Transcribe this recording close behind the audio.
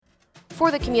For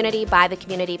the Community by the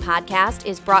Community podcast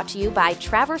is brought to you by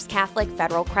Traverse Catholic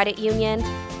Federal Credit Union,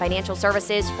 financial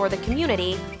services for the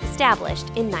community established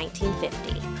in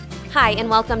 1950. Hi, and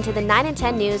welcome to the 9 and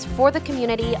 10 News For the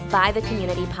Community by the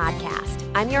Community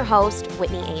podcast. I'm your host,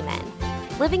 Whitney Amen.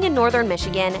 Living in northern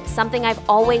Michigan, something I've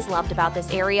always loved about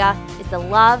this area is the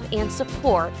love and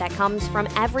support that comes from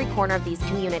every corner of these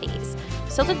communities.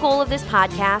 So the goal of this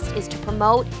podcast is to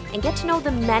promote and get to know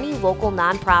the many local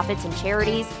nonprofits and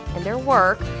charities and their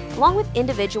work, along with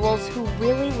individuals who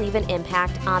really leave an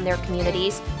impact on their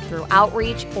communities through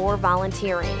outreach or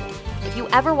volunteering. If you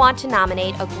ever want to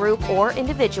nominate a group or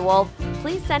individual,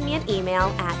 please send me an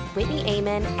email at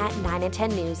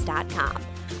whitneyamen@9and10news.com.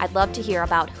 I'd love to hear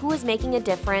about who is making a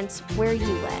difference where you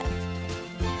live.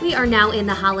 We are now in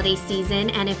the holiday season,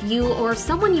 and if you or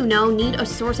someone you know need a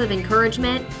source of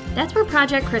encouragement, that's where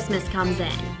Project Christmas comes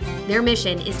in. Their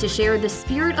mission is to share the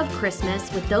spirit of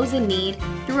Christmas with those in need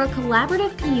through a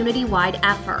collaborative community-wide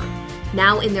effort.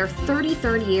 Now in their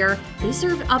 33rd year, they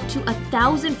serve up to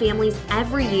 1,000 families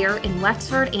every year in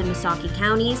Wexford and Missaukee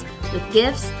counties with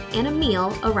gifts and a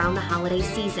meal around the holiday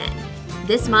season.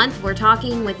 This month, we're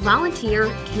talking with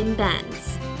volunteer Kim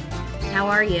Benz. How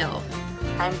are you?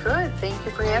 I'm good. Thank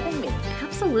you for having me.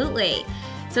 Absolutely.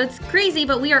 So it's crazy,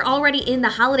 but we are already in the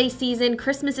holiday season.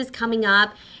 Christmas is coming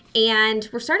up, and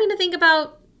we're starting to think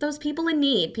about those people in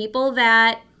need, people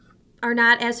that are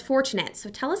not as fortunate. So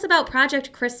tell us about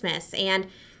Project Christmas and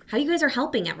how you guys are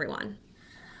helping everyone.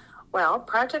 Well,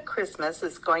 Project Christmas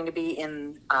is going to be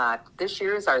this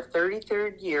year is our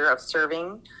 33rd year of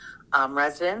serving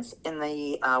residents in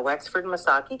the Wexford and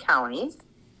Missaukee counties.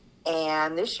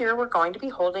 And this year we're going to be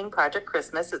holding Project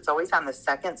Christmas. It's always on the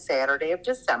second Saturday of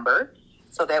December.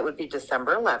 So that would be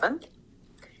December 11th.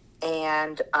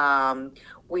 And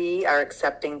we are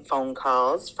accepting phone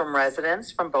calls from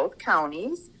residents from both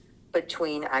counties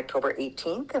between October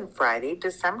 18th and Friday,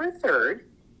 December 3rd.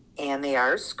 And they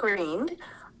are screened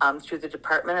through the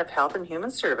Department of Health and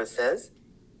Human Services.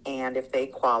 And if they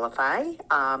qualify,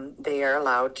 they are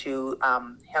allowed to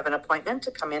have an appointment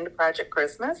to come into Project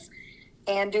Christmas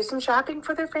and do some shopping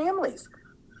for their families.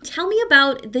 Tell me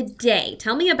about the day.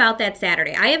 Tell me about that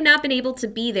Saturday. I have not been able to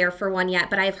be there for one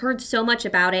yet, but I've heard so much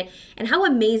about it and how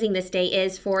amazing this day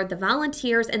is for the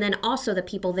volunteers and then also the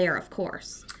people there, of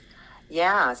course.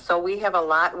 Yeah, so we have a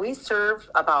lot. We serve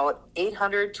about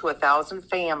 800 to 1,000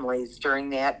 families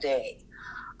during that day.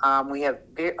 We have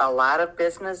a lot of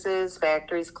businesses,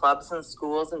 factories, clubs, and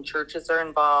schools and churches are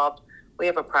involved. We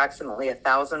have approximately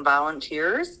 1,000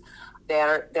 volunteers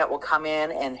that will come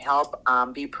in and help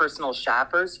be personal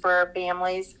shoppers for our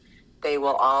families. They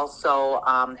will also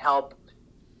help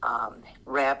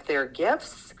wrap their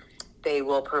gifts. They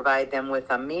will provide them with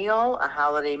a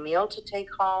holiday meal to take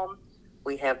home.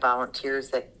 We have volunteers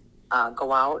that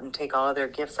go out and take all of their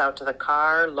gifts out to the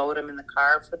car, load them in the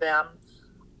car for them.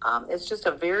 It's just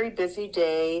a very busy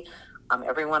day.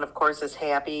 Everyone, of course, is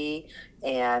happy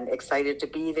and excited to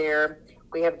be there.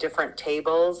 We have different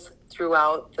tables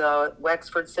throughout the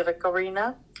Wexford Civic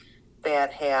Arena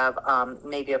that have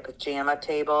maybe a pajama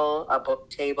table, a book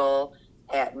table,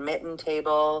 hat and mitten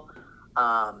table,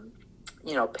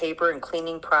 paper and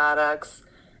cleaning products,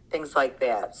 things like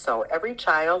that. So every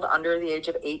child under the age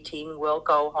of 18 will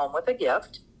go home with a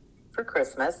gift for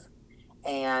Christmas.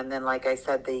 And then, like I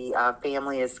said, the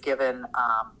family is given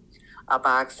a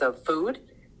box of food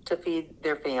to feed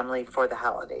their family for the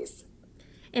holidays.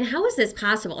 And how is this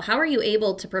possible? How are you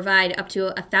able to provide up to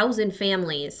 1,000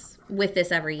 families with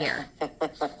this every year?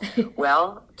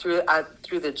 Well, through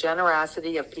the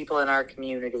generosity of people in our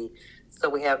community. So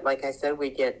we have, like I said,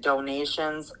 we get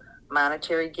donations,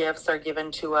 monetary gifts are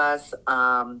given to us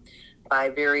by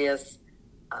various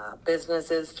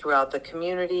businesses throughout the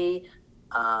community.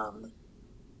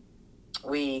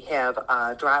 We have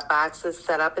drop boxes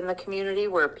set up in the community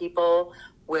where people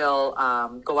will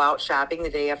go out shopping the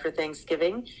day after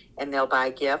Thanksgiving, and they'll buy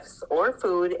gifts or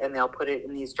food, and they'll put it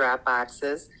in these drop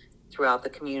boxes throughout the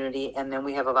community. And then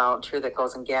we have a volunteer that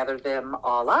goes and gathers them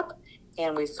all up,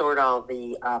 and we sort all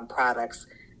the products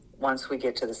once we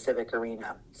get to the Civic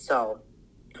Arena. So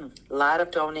a lot of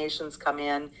donations come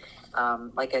in.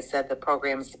 Like I said, the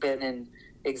program's been in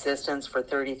existence for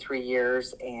 33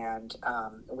 years, and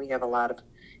we have a lot of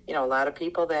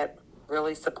people that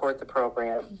really support the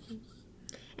program. Mm-hmm.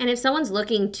 And if someone's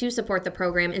looking to support the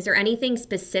program, is there anything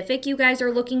specific you guys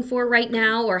are looking for right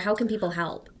now, or how can people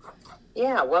help?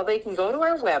 Yeah, well, they can go to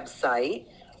our website,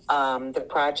 the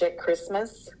Project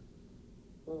Christmas.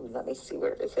 Let me see,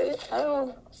 where is it?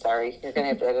 Oh, sorry, you're going to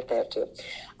have to edit that too.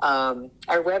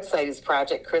 Our website is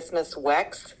Project Christmas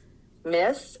Wex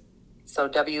Miss, so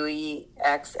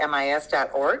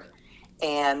WEXMIS.org.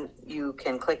 and you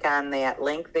can click on that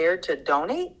link there to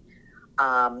donate.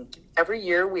 Every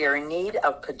year we are in need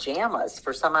of pajamas.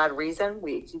 For some odd reason,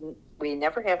 we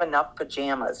never have enough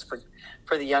pajamas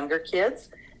for the younger kids.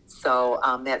 So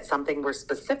that's something we're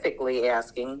specifically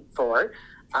asking for.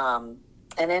 And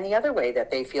any other way that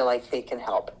they feel like they can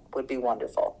help would be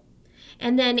wonderful.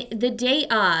 And then the day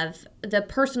of, the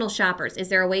personal shoppers, is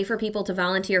there a way for people to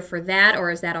volunteer for that,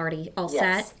 or is that already all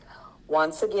set?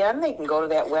 Once again, they can go to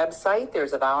that website.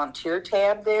 There's a volunteer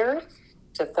tab there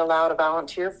to fill out a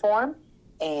volunteer form,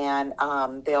 and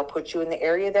they'll put you in the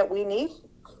area that we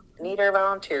need our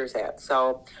volunteers at.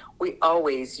 So we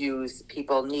always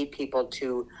need people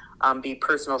to be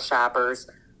personal shoppers.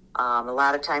 A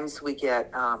lot of times we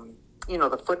get,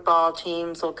 the football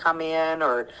teams will come in,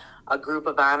 or a group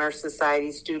of honor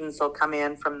society students will come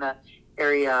in from the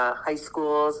area high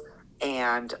schools,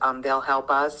 and they'll help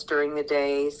us during the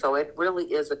day. So it really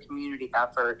is a community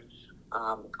effort.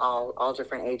 All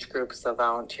different age groups of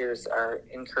volunteers are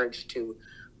encouraged to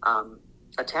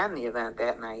attend the event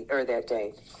that night or that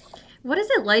day. What is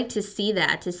it like to see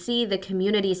that, to see the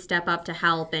community step up to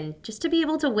help, and just to be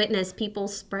able to witness people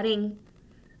spreading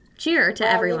cheer to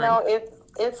everyone?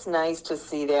 It's nice to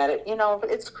see that.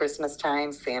 It's Christmas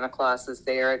time. Santa Claus is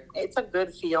there. It's a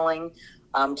good feeling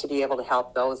to be able to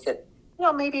help those that,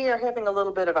 maybe are having a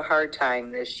little bit of a hard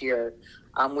time this year.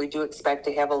 We do expect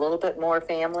to have a little bit more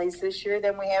families this year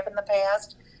than we have in the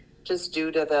past, just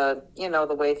due to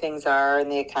the way things are in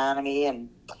the economy, and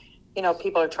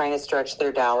people are trying to stretch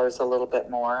their dollars a little bit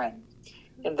more,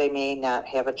 and they may not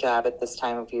have a job at this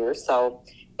time of year. So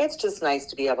it's just nice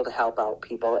to be able to help out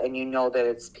people, and that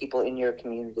it's people in your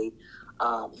community.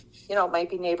 It might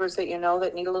be neighbors that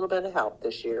that need a little bit of help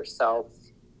this year. So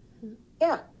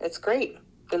yeah, it's great.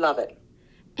 We love it.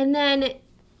 And then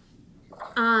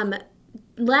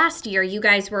last year you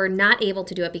guys were not able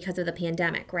to do it because of the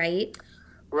pandemic, right?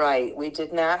 Right. We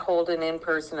did not hold an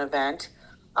in-person event.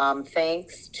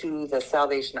 Thanks to the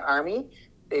Salvation Army,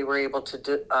 they were able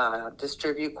to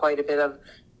distribute quite a bit of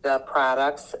the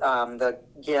products, the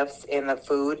gifts, and the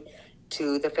food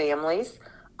to the families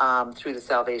through the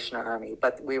Salvation Army.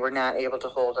 But we were not able to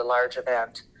hold a large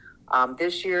event.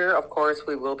 This year, of course,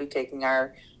 we will be taking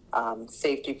our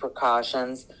safety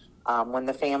precautions. When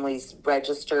the families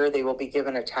register, they will be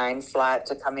given a time slot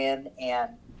to come in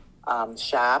and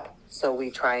shop. So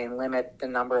we try and limit the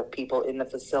number of people in the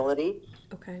facility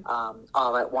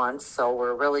all at once. So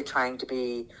we're really trying to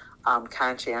be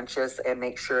conscientious and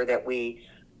make sure that we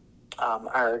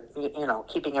are,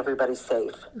 keeping everybody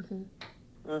safe.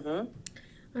 All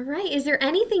right. Is there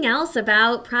anything else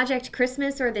about Project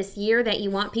Christmas or this year that you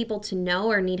want people to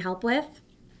know or need help with?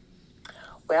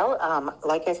 Well,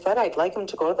 like I said, I'd like them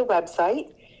to go to the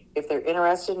website. If they're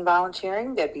interested in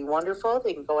volunteering, that'd be wonderful.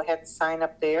 They can go ahead and sign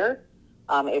up there.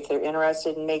 If they're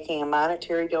interested in making a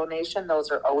monetary donation,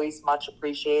 those are always much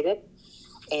appreciated.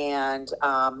 And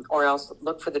or else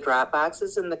look for the drop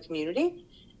boxes in the community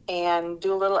and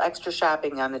do a little extra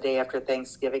shopping on the day after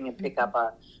Thanksgiving and pick up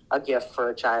a gift for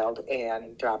a child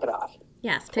and drop it off.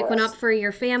 Yes, pick one up for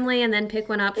your family and then pick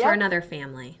one up for another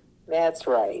family. That's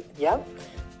right. Yep.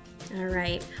 All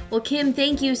right. Well, Kim,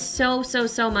 thank you so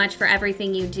much for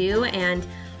everything you do, and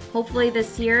hopefully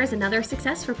this year is another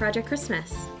success for Project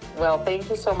Christmas. Well, thank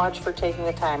you so much for taking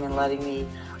the time and letting me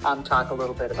talk a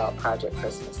little bit about Project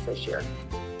Christmas this year.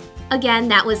 Again,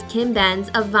 that was Kim Benz,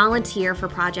 a volunteer for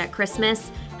Project Christmas.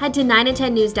 Head to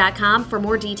 9and10news.com for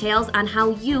more details on how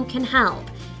you can help.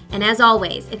 And as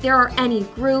always, if there are any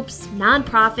groups,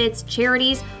 nonprofits,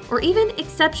 charities, or even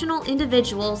exceptional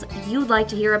individuals you'd like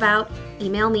to hear about,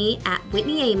 email me at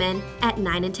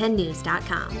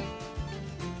whitneyamon@9and10news.com.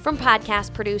 From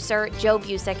podcast producer Joe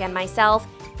Busick and myself,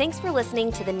 thanks for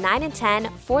listening to the 9 and 10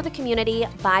 For the Community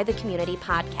by the Community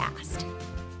podcast.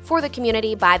 For the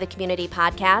Community by the Community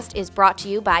podcast is brought to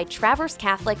you by Traverse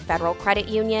Catholic Federal Credit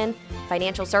Union,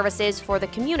 financial services for the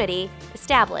community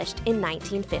established in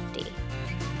 1950.